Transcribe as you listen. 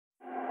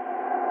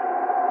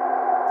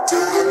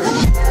It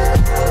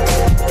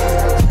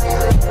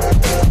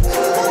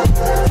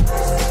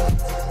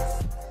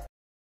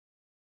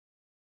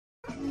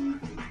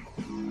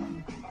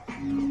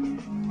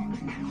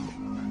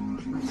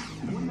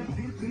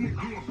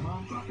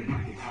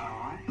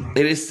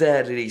is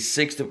Saturday,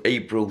 6th of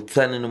April,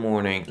 10 in the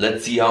morning.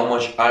 Let's see how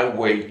much I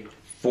weigh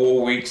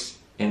 4 weeks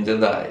in the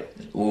diet.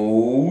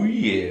 Oh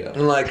yeah.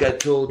 Like I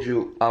told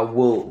you, I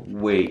will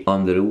weigh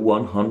under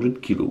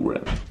 100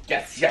 kilograms.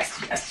 Yes, yes,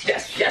 yes,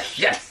 yes, yes,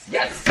 yes,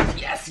 yes,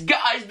 yes.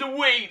 Guys, the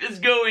weight is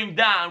going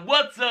down.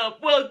 What's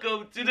up?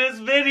 Welcome to this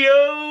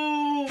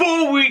video.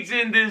 4 weeks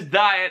in this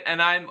diet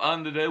and I'm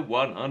under the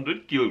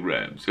 100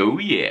 kilograms. Oh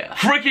yeah.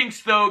 Freaking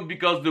stoked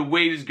because the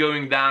weight is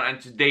going down and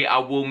today I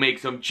will make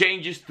some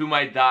changes to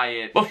my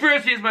diet. But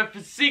first, here's my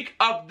physique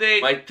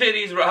update. My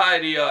titties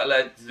right here.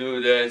 Let's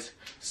do this.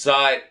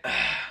 Side.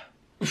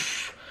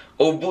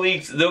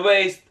 Obliques, the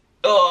waist.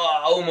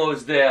 Oh,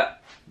 almost there.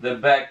 The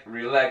back,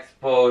 relaxed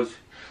pose.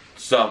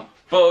 Some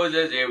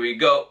poses. Here we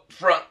go.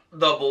 Front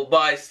double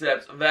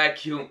biceps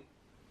vacuum.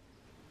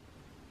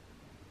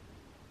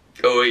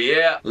 Oh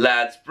yeah.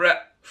 Lat spread.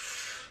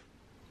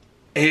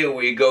 Here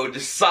we go. The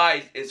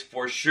size is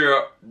for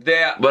sure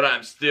there, but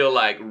I'm still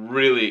like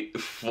really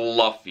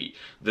fluffy.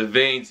 The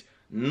veins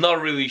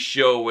not really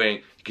showing.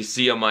 You can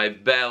see on my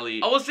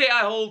belly. I would say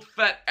I hold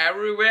fat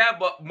everywhere,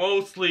 but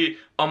mostly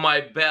on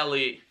my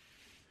belly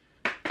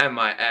and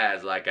my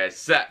ass, like I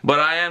said. But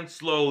I am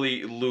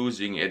slowly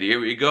losing it. Here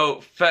we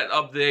go. Fat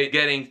update,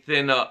 getting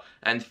thinner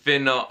and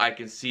thinner. I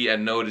can see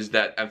and notice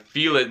that and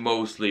feel it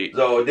mostly.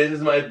 So this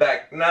is my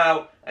back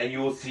now, and you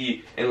will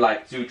see in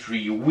like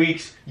 2-3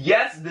 weeks.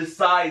 Yes, the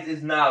size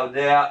is now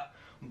there,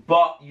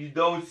 but you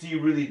don't see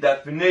really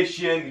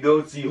definition, you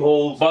don't see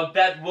holes. But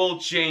that will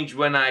change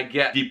when I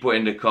get deeper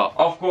in the cup.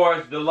 Of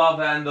course, the love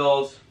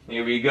handles.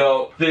 Here we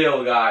go.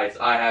 Still, guys,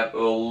 I have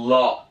a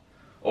lot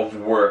of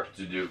work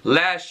to do.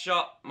 Last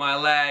shot, my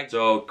legs.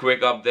 So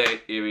quick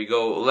update. Here we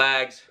go.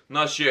 Legs.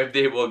 Not sure if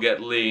they will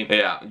get lean.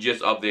 Yeah,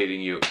 just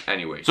updating you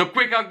anyway. So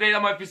quick update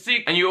on my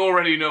physique, and you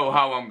already know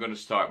how I'm gonna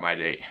start my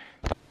day.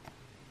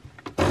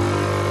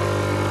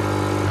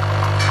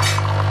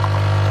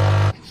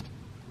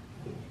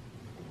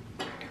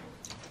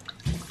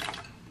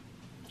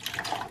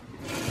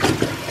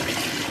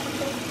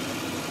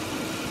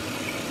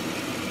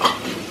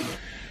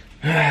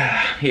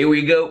 Here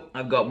we go.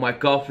 I've got my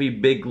coffee,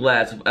 big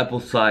glass of apple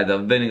cider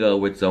vinegar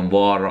with some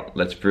water.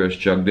 Let's first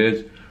chug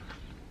this.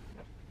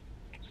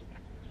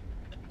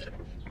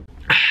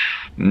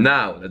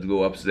 Now let's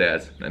go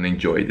upstairs and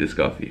enjoy this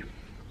coffee.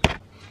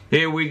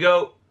 Here we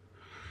go.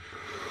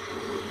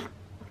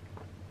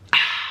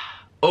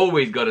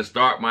 Always gotta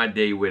start my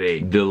day with a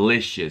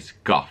delicious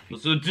coffee.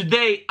 So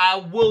today I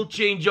will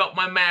change up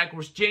my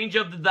macros, change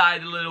up the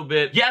diet a little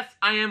bit. Yes,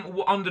 I am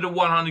under the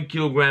 100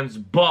 kilograms,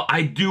 but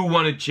I do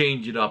want to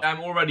change it up.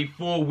 I'm already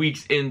 4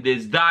 weeks in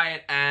this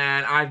diet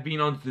and I've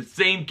been on the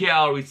same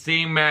calories,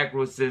 same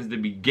macros since the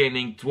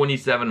beginning,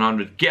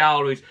 2700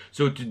 calories.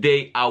 So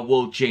today I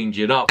will change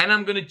it up. And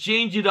I'm gonna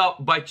change it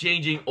up by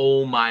changing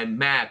all my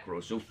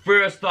macros. So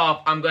first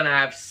off, I'm gonna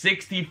have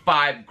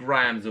 65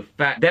 grams of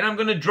fat. Then I'm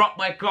gonna drop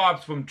my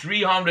carbs from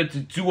 300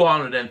 to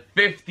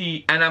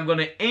 250, and I'm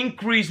gonna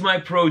increase my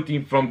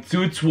protein from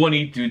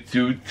 220 to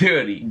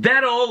 230.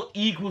 That all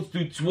equals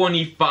to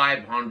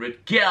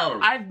 2500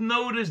 calories. I've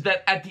noticed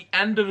that at the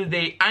end of the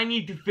day, I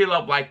need to fill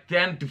up like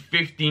 10 to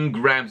 15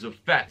 grams of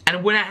fat.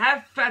 And when I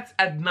have fats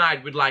at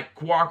night with like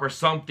quark or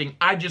something,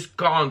 I just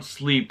can't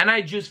sleep. And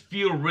I just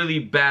feel really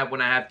bad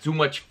when I have too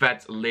much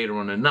fat later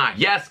on the night.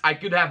 Yes, I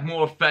could have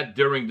more fat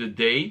during the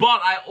day,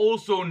 but I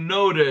also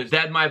noticed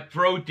that my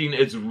protein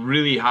is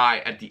really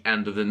high at the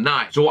end of the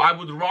night. So I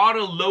would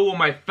rather lower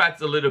my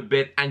fats a little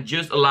bit and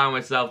just allow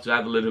myself to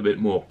have a little bit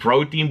more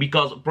protein,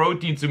 because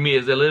protein to me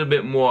is a little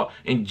bit more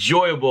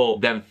enjoyable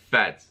than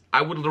fats.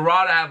 I would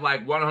rather have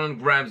like 100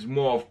 grams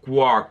more of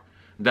quark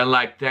than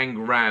like 10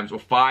 grams or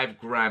 5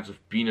 grams of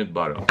peanut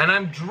butter. And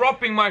I'm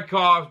dropping my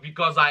carbs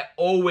because I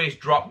always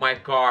drop my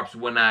carbs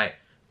when I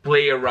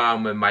play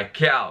around with my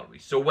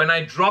calories. So when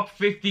I drop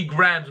 50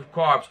 grams of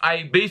carbs,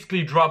 I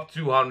basically drop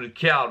 200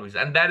 calories,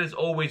 and that is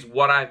always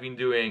what I've been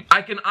doing.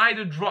 I can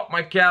either drop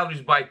my calories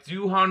by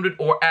 200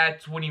 or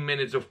add 20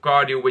 minutes of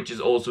cardio, which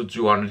is also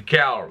 200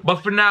 calories.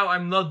 But for now,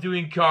 I'm not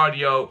doing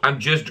cardio. I'm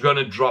just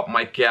gonna drop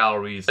my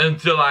calories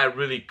until I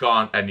really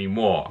can't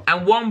anymore.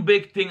 And one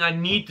big thing I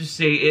need to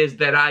say is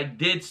that I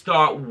did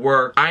start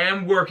work. I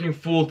am working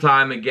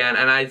full-time again,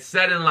 and I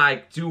said in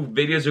like 2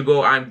 videos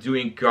ago I'm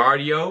doing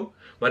cardio.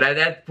 But at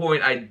that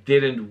point, I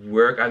didn't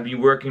work. I've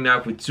been working now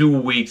for 2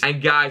 weeks.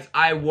 And guys,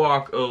 I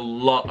walk a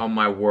lot on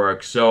my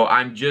work. So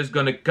I'm just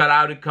gonna cut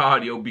out the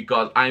cardio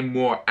because I'm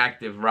more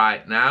active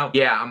right now.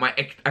 Yeah, my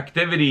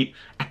activity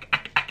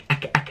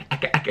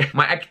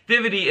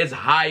is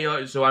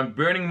higher, so I'm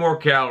burning more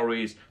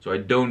calories, so I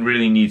don't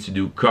really need to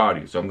do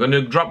cardio. So I'm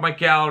gonna drop my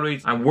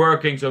calories. I'm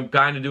working, so I'm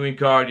kind of doing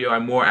cardio.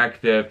 I'm more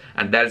active,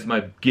 and that is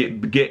my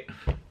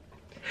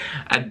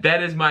and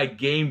that is my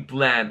game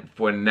plan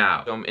for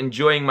now. So I'm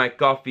enjoying my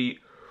coffee.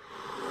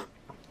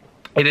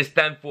 It is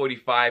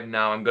 10:45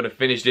 now. I'm gonna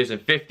finish this in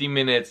 15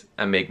 minutes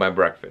and make my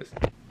breakfast.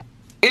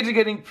 It's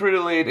getting pretty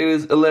late. It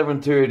is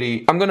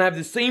 11:30. I'm gonna have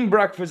the same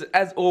breakfast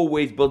as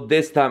always, but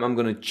this time I'm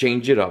gonna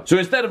change it up. So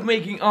instead of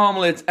making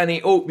omelets and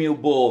a oatmeal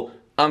bowl,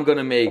 I'm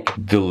gonna make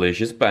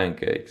delicious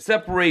pancakes.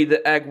 Separate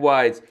the egg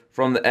whites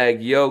from the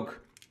egg yolk.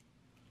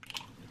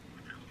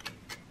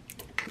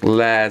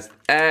 Last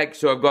egg.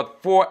 So I've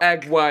got 4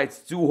 egg whites,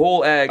 2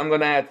 whole eggs. I'm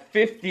gonna add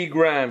 50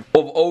 grams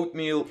of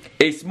oatmeal.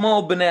 A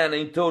small banana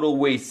in total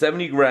weighs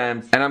 70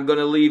 grams. And I'm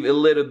gonna leave a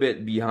little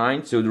bit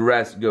behind so the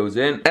rest goes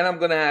in. And I'm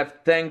gonna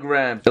have 10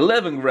 grams,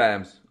 11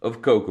 grams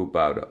of cocoa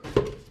powder.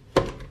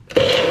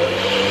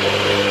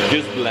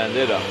 Just blend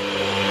it up.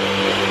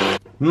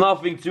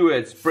 Nothing to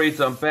it. Spray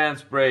some pan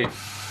spray.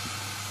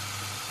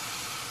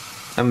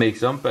 And make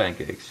some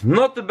pancakes.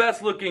 Not the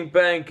best looking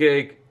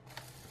pancake,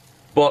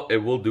 but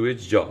it will do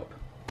its job.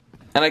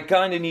 And I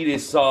kinda need a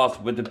sauce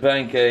with the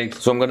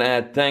pancakes, so I'm gonna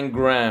add 10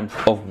 grams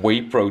of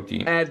whey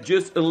protein. Add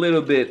just a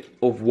little bit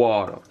of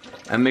water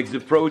and mix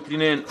the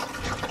protein in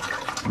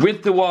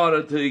with the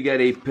water till you get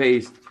a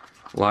paste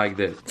like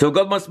this. So I've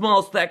got my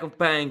small stack of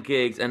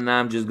pancakes and now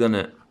I'm just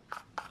gonna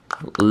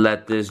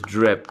let this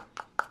drip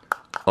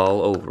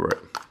all over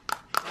it.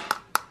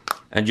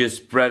 And just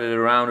spread it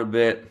around a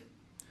bit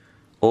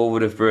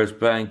over the first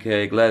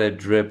pancake, let it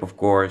drip of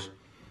course.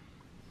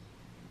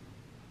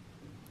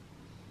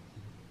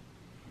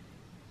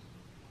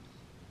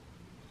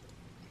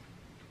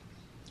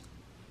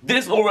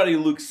 This already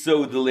looks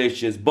so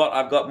delicious, but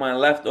I've got my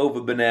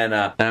leftover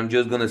banana and I'm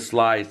just gonna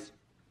slice.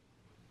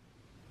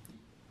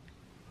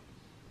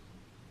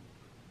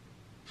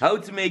 How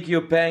to make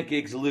your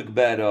pancakes look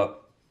better?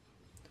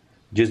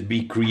 Just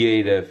be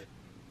creative.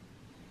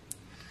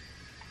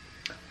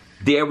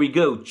 There we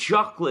go,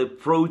 chocolate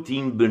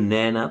protein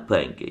banana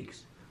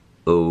pancakes.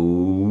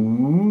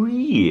 Oh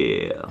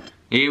yeah.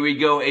 Here we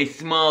go, a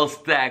small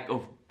stack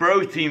of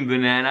protein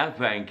banana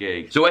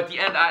pancakes. So at the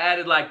end I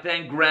added like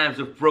 10 grams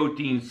of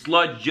protein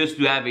sludge just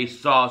to have a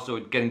sauce so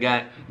it can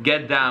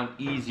get down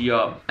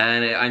easier.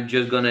 And I'm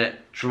just gonna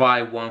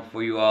try one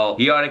for you all.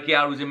 Here are the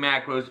calories and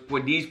macros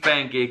for these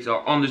pancakes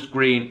are on the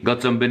screen.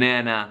 Got some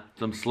banana,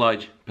 some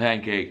sludge,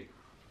 pancake.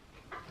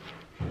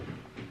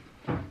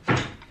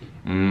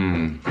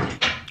 Mmm.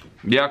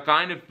 They are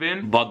kind of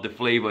thin, but the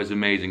flavor is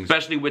amazing,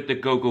 especially with the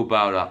cocoa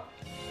powder.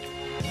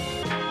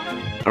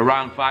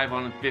 Around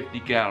 550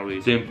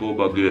 calories. Simple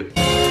but good.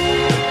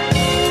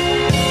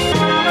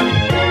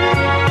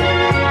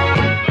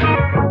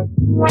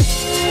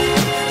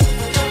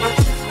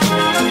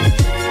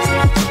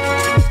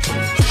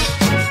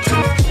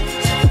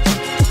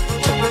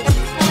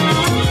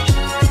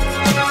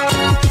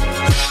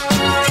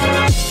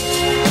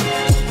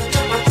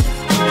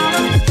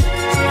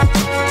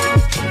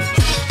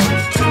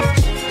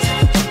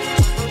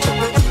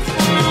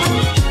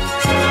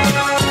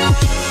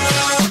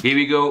 Here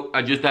we go,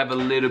 I just have a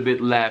little bit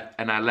left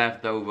and I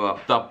left over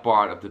top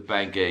part of the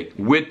pancake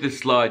with the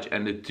sludge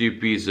and the 2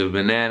 pieces of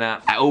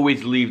banana. I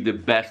always leave the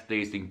best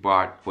tasting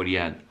part for the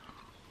end.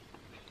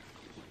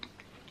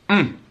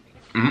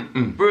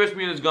 First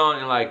meal is gone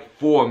in like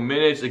 4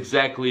 minutes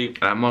exactly.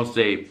 And I must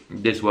say,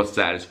 this was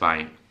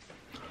satisfying.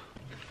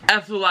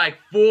 After like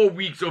 4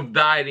 weeks of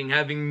dieting,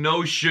 having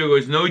no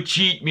sugars, no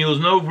cheat meals,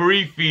 no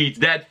free feeds,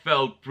 that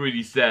felt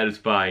pretty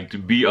satisfying to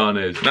be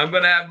honest. Now I'm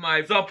gonna have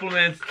my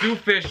supplements, 2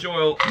 fish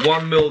oil,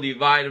 1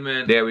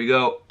 multivitamin, there we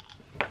go,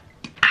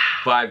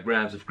 5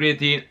 grams of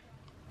creatine,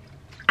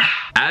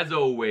 as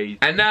always.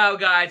 And now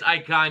guys, I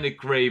kinda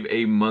crave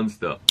a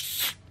Monster.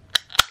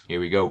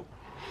 Here we go.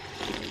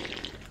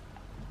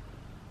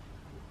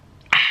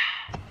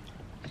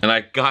 And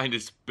I kinda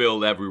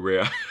spilled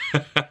everywhere.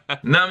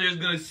 Now I'm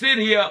just gonna sit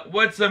here,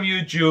 watch some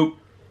YouTube,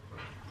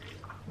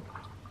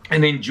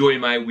 and enjoy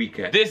my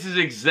weekend. This is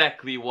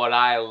exactly what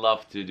I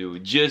love to do.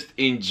 Just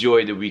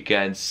enjoy the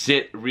weekend,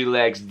 sit,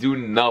 relax, do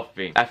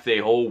nothing after a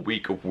whole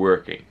week of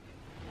working.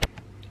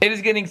 It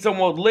is getting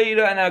somewhat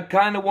later and I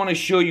kind of want to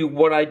show you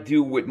what I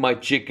do with my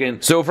chicken.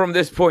 So from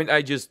this point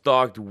I just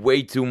talked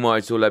way too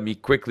much, so let me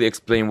quickly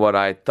explain what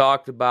I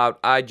talked about.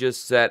 I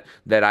just said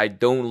that I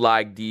don't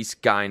like these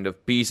kind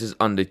of pieces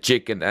on the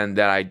chicken and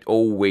that I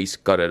always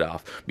cut it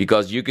off.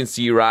 Because you can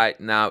see right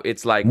now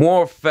it's like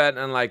more fat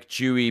and like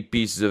chewy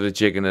pieces of the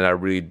chicken that I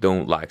really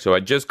don't like. So I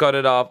just cut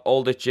it off,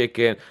 all the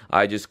chicken,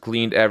 I just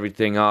cleaned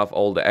everything off,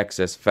 all the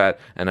excess fat,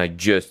 and I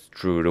just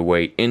threw it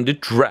away in the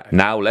trash.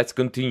 Now let's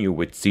continue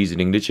with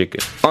seasoning the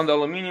chicken. On the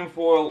aluminium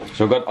foil,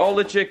 so I got all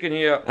the chicken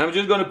here. I'm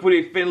just gonna put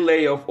a thin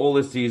layer of all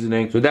the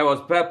seasoning. So that was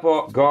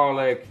pepper,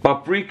 garlic,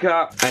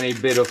 paprika, and a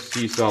bit of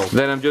sea salt.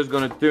 Then I'm just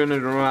gonna turn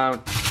it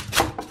around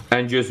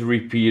and just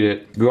repeat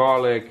it.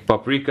 Garlic,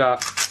 paprika,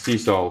 sea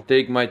salt.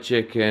 Take my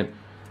chicken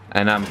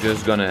and I'm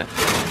just gonna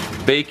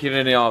bake it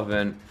in the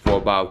oven for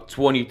about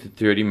 20 to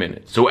 30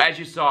 minutes. So as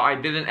you saw, I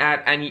didn't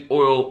add any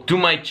oil to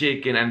my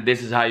chicken, and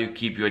this is how you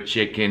keep your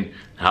chicken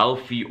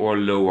healthy or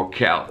lower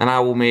cal. And I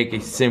will make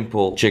a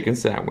simple chicken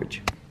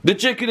sandwich. The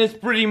chicken is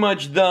pretty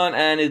much done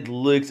and it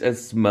looks and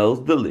smells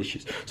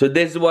delicious. So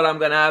this is what I'm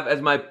gonna have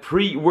as my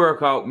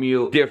pre-workout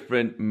meal.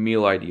 Different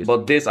meal ideas.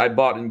 But this I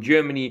bought in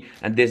Germany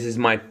and this is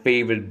my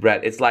favorite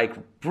bread. It's like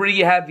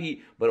pretty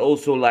heavy but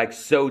also like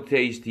so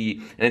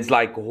tasty, and it's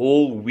like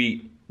whole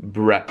wheat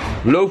bread.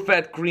 Low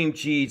fat cream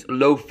cheese,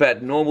 low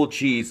fat normal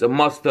cheese, a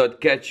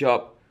mustard,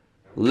 ketchup,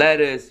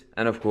 lettuce,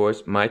 and of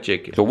course my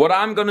chicken. So what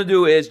I'm gonna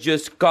do is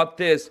just cut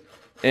this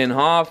in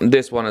half,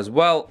 this one as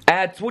well.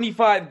 Add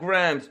 25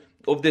 grams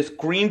of this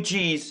cream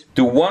cheese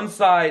to one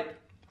side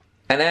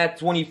and add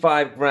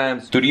 25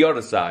 grams to the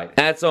other side.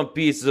 Add some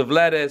pieces of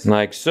lettuce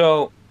like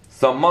so,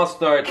 some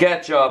mustard,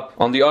 ketchup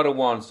on the other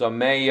one, some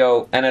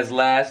mayo, and as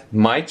last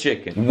my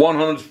chicken.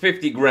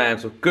 150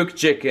 grams of cooked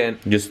chicken,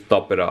 just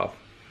top it off.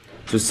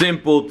 So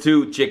simple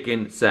 2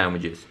 chicken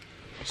sandwiches.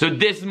 So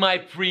this is my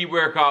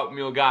pre-workout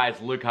meal,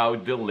 guys. Look how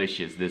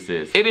delicious this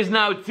is. It is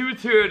now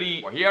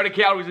 2:30. Here are the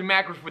calories and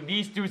macros for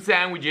these 2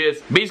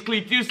 sandwiches.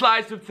 Basically 2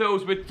 slices of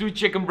toast with 2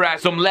 chicken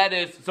breasts, some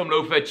lettuce, some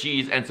low-fat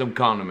cheese, and some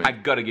condiments. I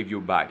gotta give you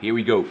a bite. Here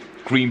we go.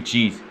 Cream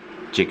cheese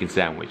chicken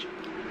sandwich.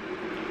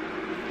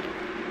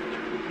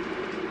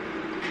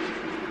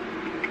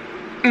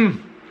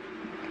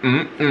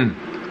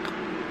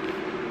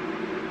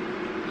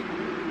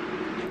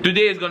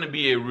 Today is gonna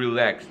be a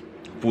relaxed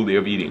full day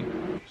of eating.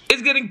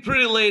 It's getting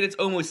pretty late, it's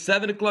almost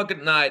 7 o'clock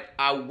at night.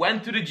 I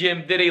went to the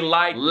gym, did a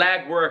light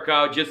leg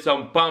workout, just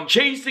some pump,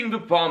 chasing the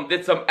pump,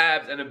 did some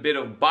abs and a bit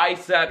of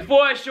bicep.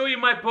 Before I show you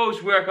my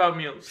post-workout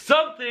meal,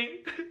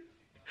 something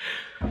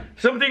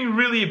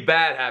really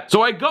bad happened.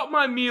 So I got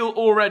my meal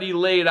already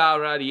laid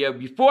out right here.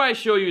 Before I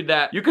show you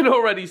that, you can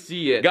already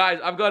see it. Guys,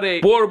 I've got a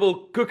portable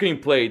cooking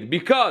plate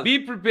because be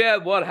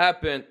prepared what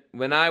happened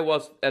when I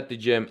was at the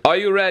gym. Are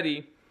you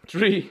ready?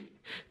 3,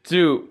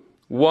 2,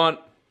 1.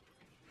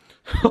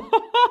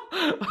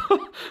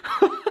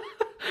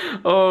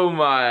 Oh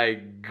my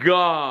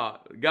god,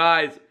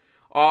 guys,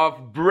 our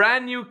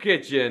brand new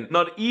kitchen,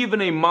 not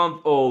even a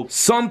month old,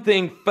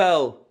 something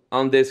fell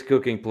on this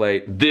cooking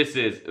plate. This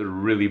is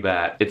really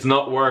bad. It's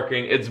not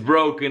working, it's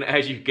broken.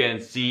 As you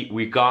can see,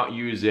 we can't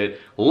use it.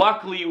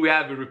 Luckily we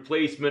have a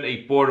replacement,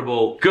 a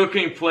portable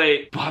cooking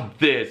plate, but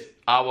this,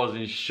 I was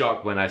in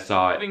shock when I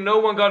saw it. I think no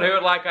one got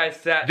hurt, like I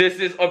said. This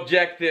is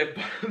objective,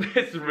 but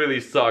this really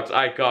sucks.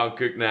 I can't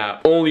cook now.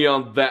 Only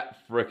on that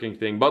freaking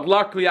thing. But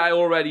luckily I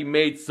already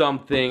made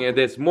something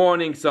this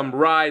morning, some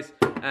rice.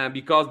 And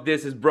because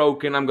this is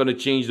broken, I'm gonna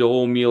change the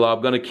whole meal up.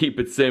 I'm gonna keep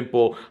it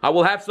simple. I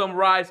will have some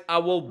rice, I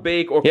will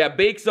bake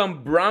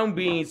some brown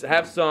beans,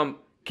 have some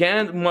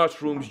canned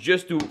mushrooms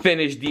just to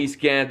finish these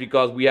cans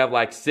because we have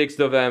like 6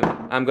 of them.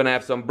 I'm gonna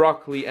have some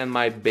broccoli and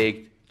my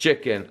baked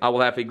chicken. I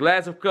will have a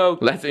glass of Coke.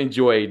 Let's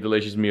enjoy a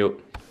delicious meal.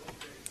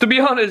 To be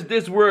honest,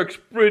 this works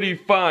pretty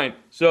fine.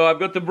 So I've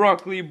got the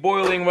broccoli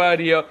boiling right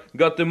here,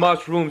 got the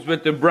mushrooms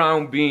with the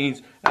brown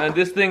beans, and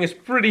this thing is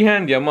pretty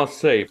handy, I must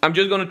say. I'm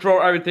just gonna throw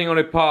everything on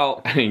a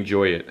pile and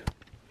enjoy it.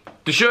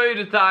 To show you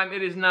the time,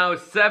 it is now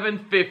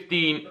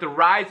 7:15. The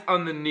rice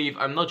underneath,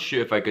 I'm not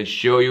sure if I can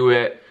show you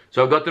it.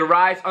 So I've got the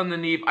rice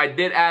underneath. I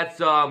did add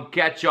some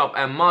ketchup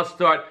and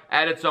mustard.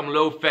 Added some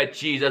low-fat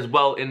cheese as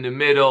well in the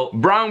middle.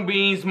 Brown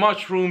beans,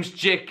 mushrooms,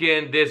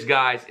 chicken. This,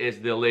 guys, is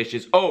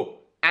delicious. Oh,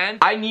 and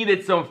I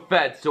needed some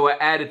fat, so I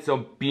added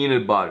some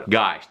peanut butter.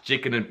 Guys,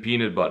 chicken and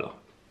peanut butter.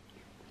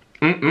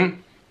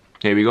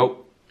 Here we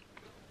go.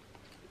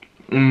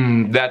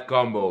 That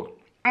combo.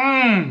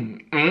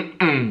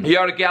 Here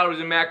are the calories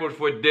and macros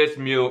for this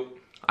meal.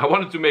 I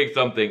wanted to make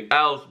something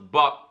else,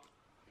 but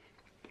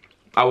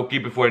I will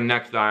keep it for the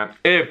next time,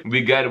 if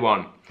we get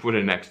one for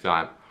the next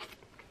time.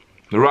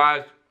 The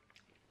rice,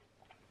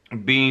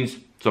 beans,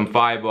 some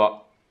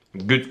fiber,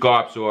 good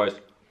carb source.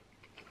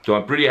 So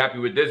I'm pretty happy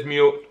with this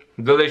meal.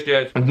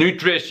 Delicious,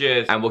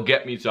 nutritious, and will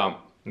get me some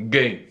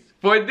gains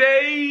for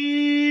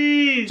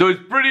days. So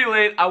it's pretty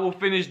late. I will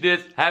finish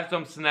this, have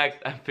some snacks,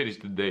 and finish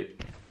the day.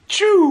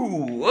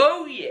 Choo!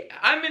 Oh yeah,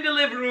 I'm in the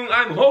living room,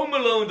 I'm home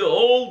alone the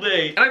whole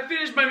day. And I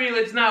finished my meal,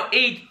 it's now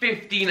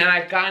 8:15 and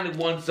I kind of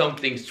want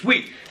something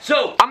sweet.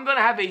 So, I'm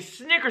gonna have a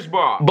Snickers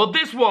bar. But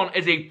this one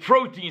is a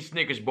protein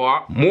Snickers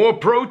bar. More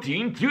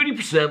protein,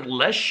 30%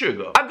 less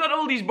sugar. I've got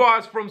all these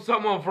bars from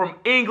someone from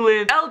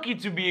England,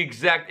 Elkie to be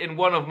exact, in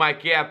one of my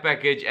care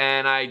package.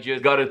 And I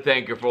just gotta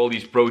thank her for all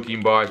these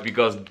protein bars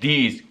because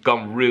these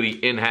come really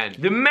in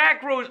handy. The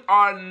macros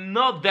are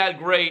not that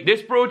great.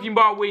 This protein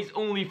bar weighs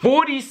only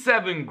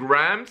 47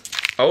 grams.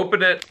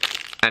 Open it,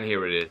 and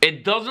here it is.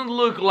 It doesn't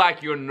look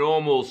like your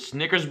normal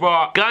Snickers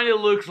bar. Kinda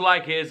looks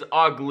like his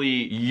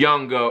ugly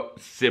younger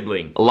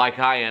sibling, like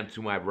I am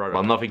to my brother.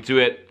 Well, nothing to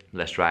it.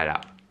 Let's try it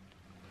out.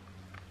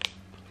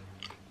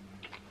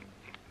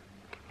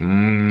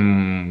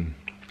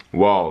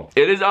 Wow.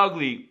 It is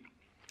ugly,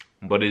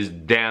 but it's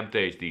damn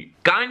tasty.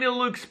 Kinda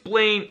looks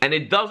plain, and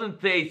it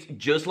doesn't taste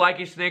just like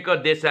a Snicker.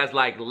 This has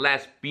like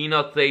less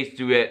peanut taste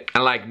to it,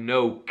 and like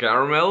no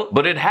caramel.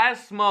 But it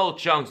has small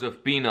chunks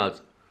of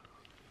peanuts.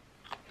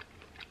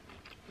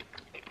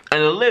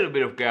 and a little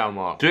bit of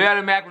caramel. So yeah,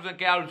 the macros and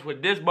calories for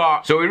this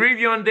bar. So a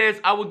review on this,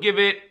 I would give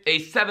it a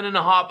 7.5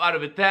 out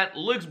of a 10.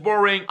 Looks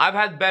boring. I've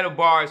had better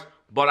bars,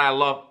 but I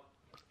love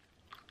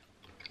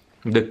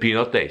the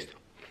peanut taste.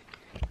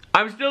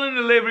 I'm still in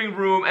the living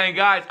room, and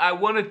guys, I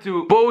wanted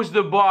to post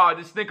the bar,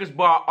 the Snickers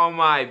bar, on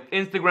my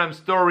Instagram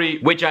story,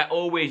 which I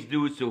always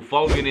do, so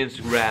follow me on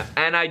Instagram.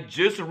 And I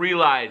just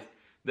realized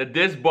that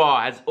this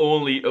bar has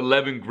only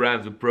 11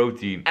 grams of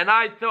protein. And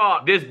I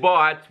thought this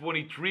bar had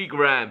 23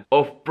 grams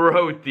of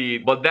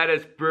protein, but that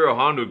is per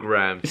 100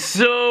 grams.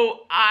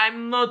 So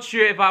I'm not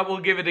sure if I will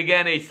give it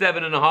again a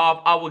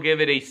 7.5. I will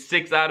give it a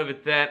 6 out of a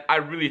 10. I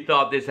really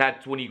thought this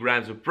had 20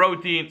 grams of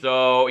protein.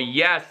 So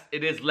yes,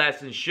 it is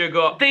less in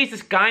sugar. The taste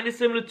is kind of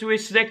similar to a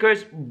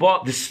Snickers,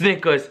 but the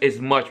Snickers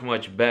is much,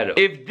 much better.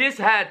 If this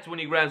had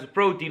 20 grams of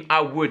protein, I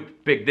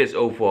would pick this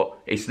over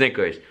a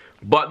Snickers.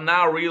 But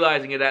now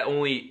realizing it at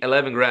only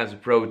 11 grams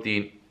of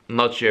protein,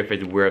 not sure if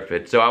it's worth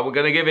it. So I'm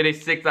gonna give it a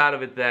 6 out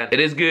of a 10. It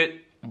is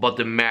good, but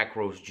the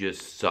macros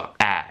just suck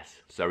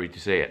ass. Sorry to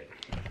say it.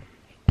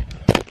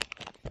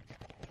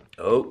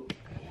 Oh,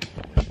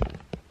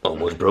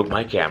 almost broke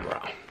my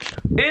camera.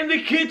 In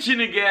the kitchen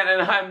again,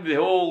 and I'm the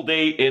whole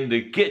day in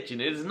the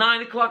kitchen. It is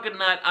 9 o'clock at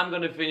night. I'm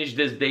gonna finish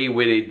this day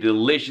with a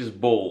delicious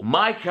bowl.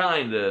 My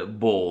kind of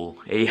bowl.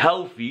 A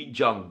healthy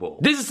junk bowl.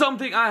 This is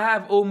something I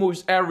have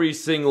almost every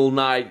single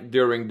night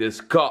during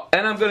this cup.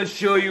 And I'm gonna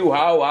show you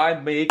how I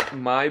make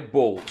my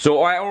bowl.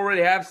 So I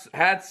already have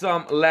had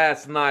some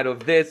last night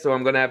of this, so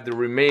I'm gonna have the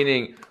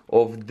remaining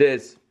of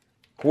this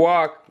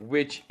quark,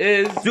 which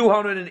is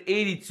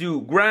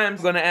 282 grams.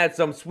 I'm gonna add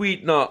some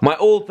sweetener. My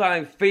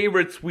all-time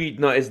favorite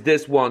sweetener is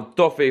this one,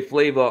 toffee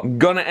flavor. I'm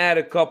gonna add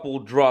a couple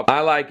drops.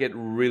 I like it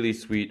really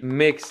sweet.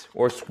 Mix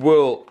or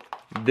swirl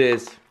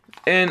this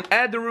and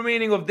add the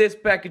remaining of this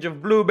package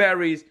of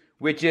blueberries,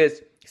 which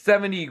is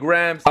 70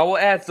 grams. I will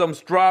add some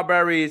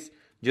strawberries.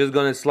 Just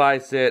gonna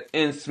slice it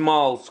in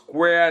small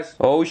squares.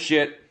 Oh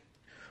shit,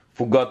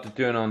 forgot to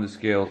turn on the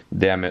scale.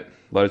 Damn it.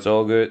 But it's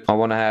all good. I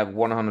want to have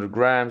 100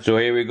 grams. So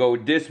here we go.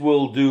 This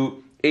will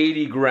do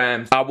 80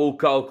 grams. I will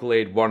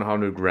calculate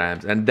 100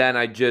 grams. And then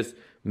I just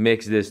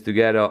mix this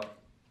together.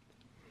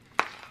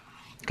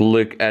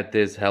 Look at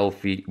this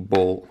healthy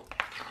bowl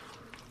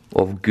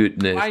of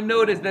goodness. I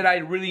noticed that I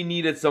really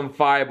needed some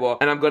fiber.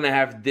 And I'm going to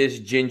have this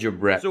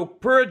gingerbread. So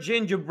per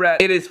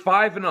gingerbread, it is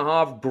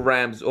 5.5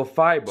 grams of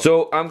fiber.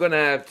 So I'm going to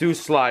have 2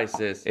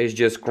 slices. It's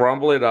just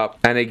crumble it up.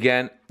 And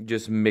again,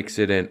 just mix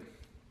it in.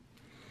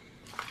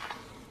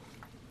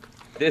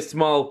 This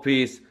small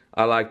piece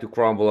I like to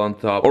crumble on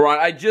top. Alright,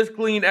 I just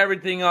cleaned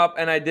everything up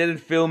and I didn't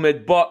film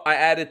it, but I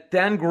added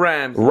 10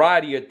 grams,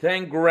 right here,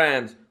 10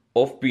 grams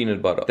of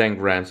peanut butter. 10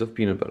 grams of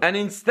peanut butter. And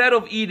instead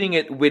of eating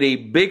it with a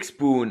big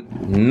spoon,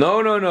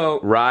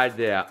 no, right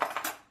there,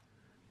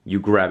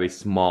 you grab a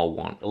small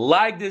one.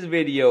 Like this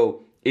video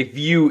if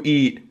you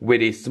eat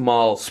with a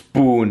small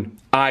spoon.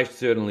 I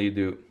certainly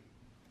do.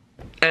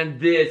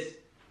 And this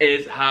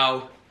is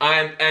how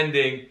I'm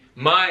ending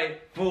my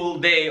full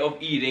day of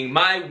eating,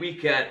 my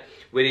weekend,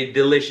 with a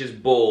delicious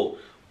bowl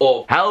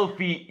of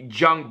healthy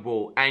junk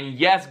bowl. And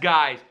yes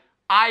guys,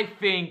 I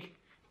think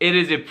it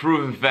is a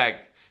proven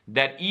fact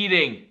that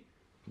eating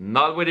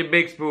not with a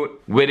big spoon,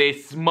 with a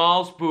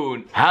small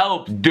spoon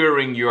helps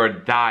during your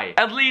diet.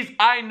 At least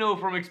I know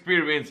from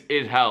experience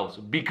it helps,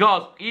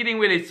 because eating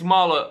with a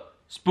smaller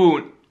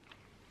spoon,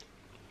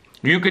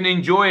 you can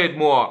enjoy it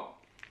more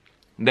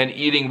than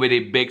eating with a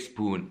big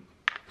spoon.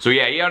 So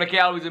yeah, here are the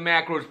calories and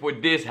macros for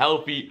this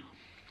healthy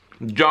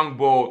junk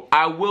bowl.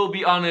 I will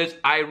be honest,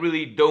 I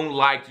really don't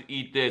like to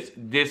eat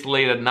this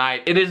late at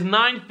night. It is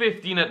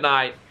 9:15 at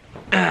night,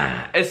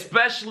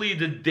 especially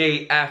the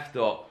day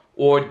after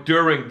or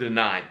during the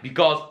night,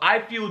 because I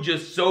feel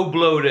just so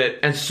bloated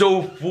and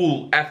so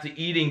full after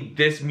eating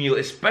this meal,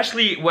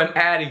 especially when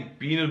adding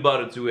peanut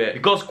butter to it,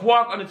 because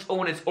quark on its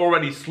own is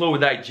already slow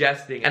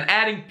digesting, and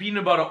adding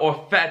peanut butter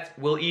or fat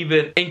will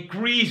even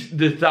increase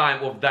the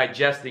time of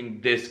digesting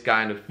this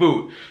kind of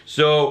food.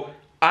 So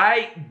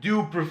I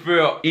do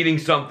prefer eating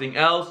something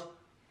else,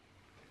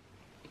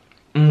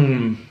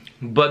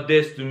 but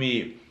this to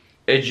me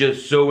is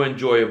just so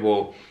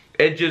enjoyable.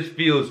 It just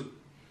feels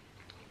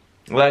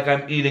like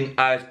I'm eating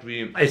ice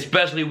cream,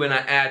 especially when I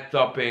add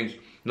toppings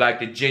like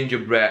the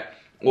gingerbread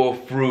or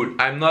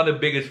fruit. I'm not the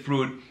biggest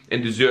fruit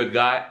and dessert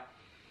guy,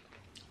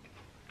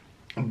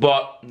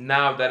 but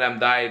now that I'm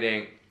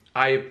dieting,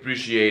 I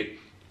appreciate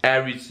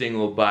every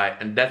single bite,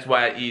 and that's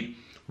why I eat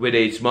with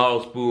a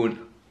small spoon.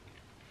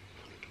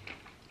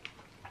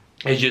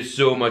 It's just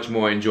so much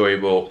more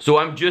enjoyable. So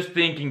I'm just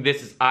thinking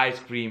this is ice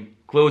cream,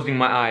 closing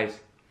my eyes.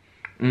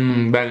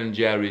 Ben &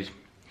 Jerry's.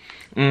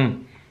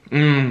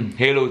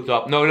 Halo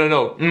Top. No.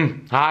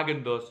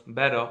 Häagen-Dazs.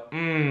 Better.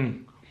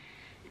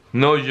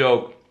 No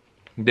joke.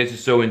 This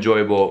is so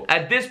enjoyable.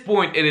 At this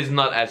point, it is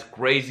not as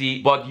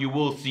crazy, but you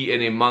will see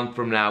in a month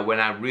from now, when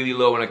I'm really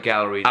low on the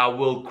calories, I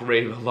will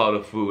crave a lot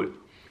of food.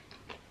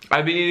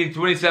 I've been eating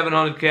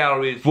 2700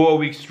 calories 4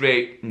 weeks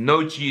straight.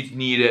 No cheats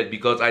needed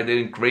because I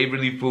didn't crave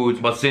really foods.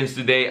 But since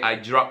today, I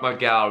dropped my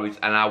calories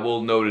and I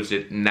will notice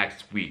it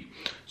next week.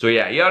 So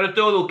yeah, here are the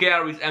total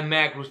calories and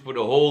macros for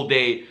the whole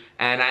day.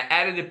 And I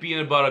added the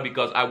peanut butter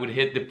because I would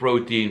hit the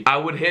protein. I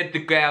would hit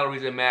the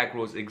calories and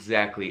macros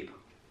exactly.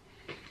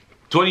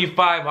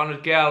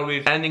 2500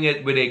 calories, ending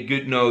it with a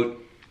good note.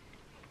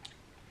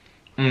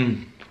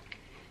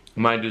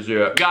 My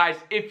dessert. Guys,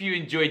 if you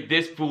enjoyed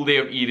this full day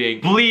of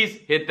eating, please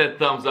hit that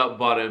thumbs up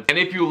button. And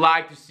if you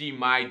like to see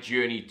my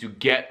journey to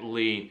get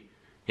lean,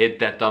 hit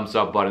that thumbs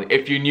up button.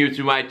 If you're new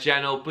to my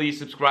channel, please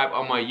subscribe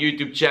on my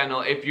YouTube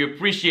channel. If you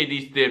appreciate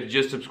these tips,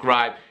 just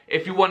subscribe.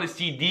 If you want to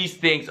see these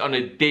things on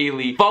a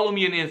daily, follow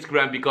me on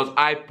Instagram because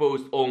I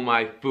post all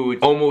my food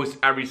almost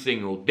every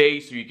single day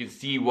so you can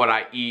see what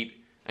I eat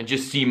and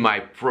just see my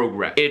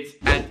progress. It's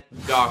at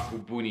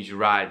darkobunic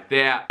right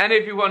there. And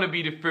if you want to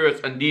be the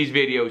first on these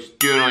videos,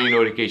 turn on your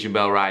notification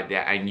bell right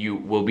there and you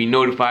will be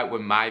notified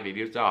when my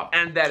videos are.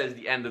 And that is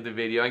the end of the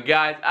video. And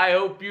guys, I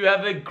hope you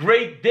have a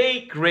great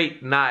day,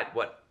 great night,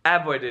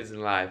 whatever it is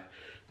in life.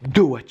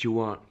 Do what you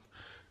want.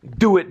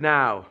 Do it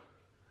now.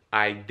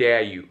 I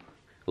dare you.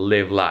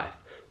 Live life.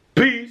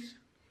 Peace.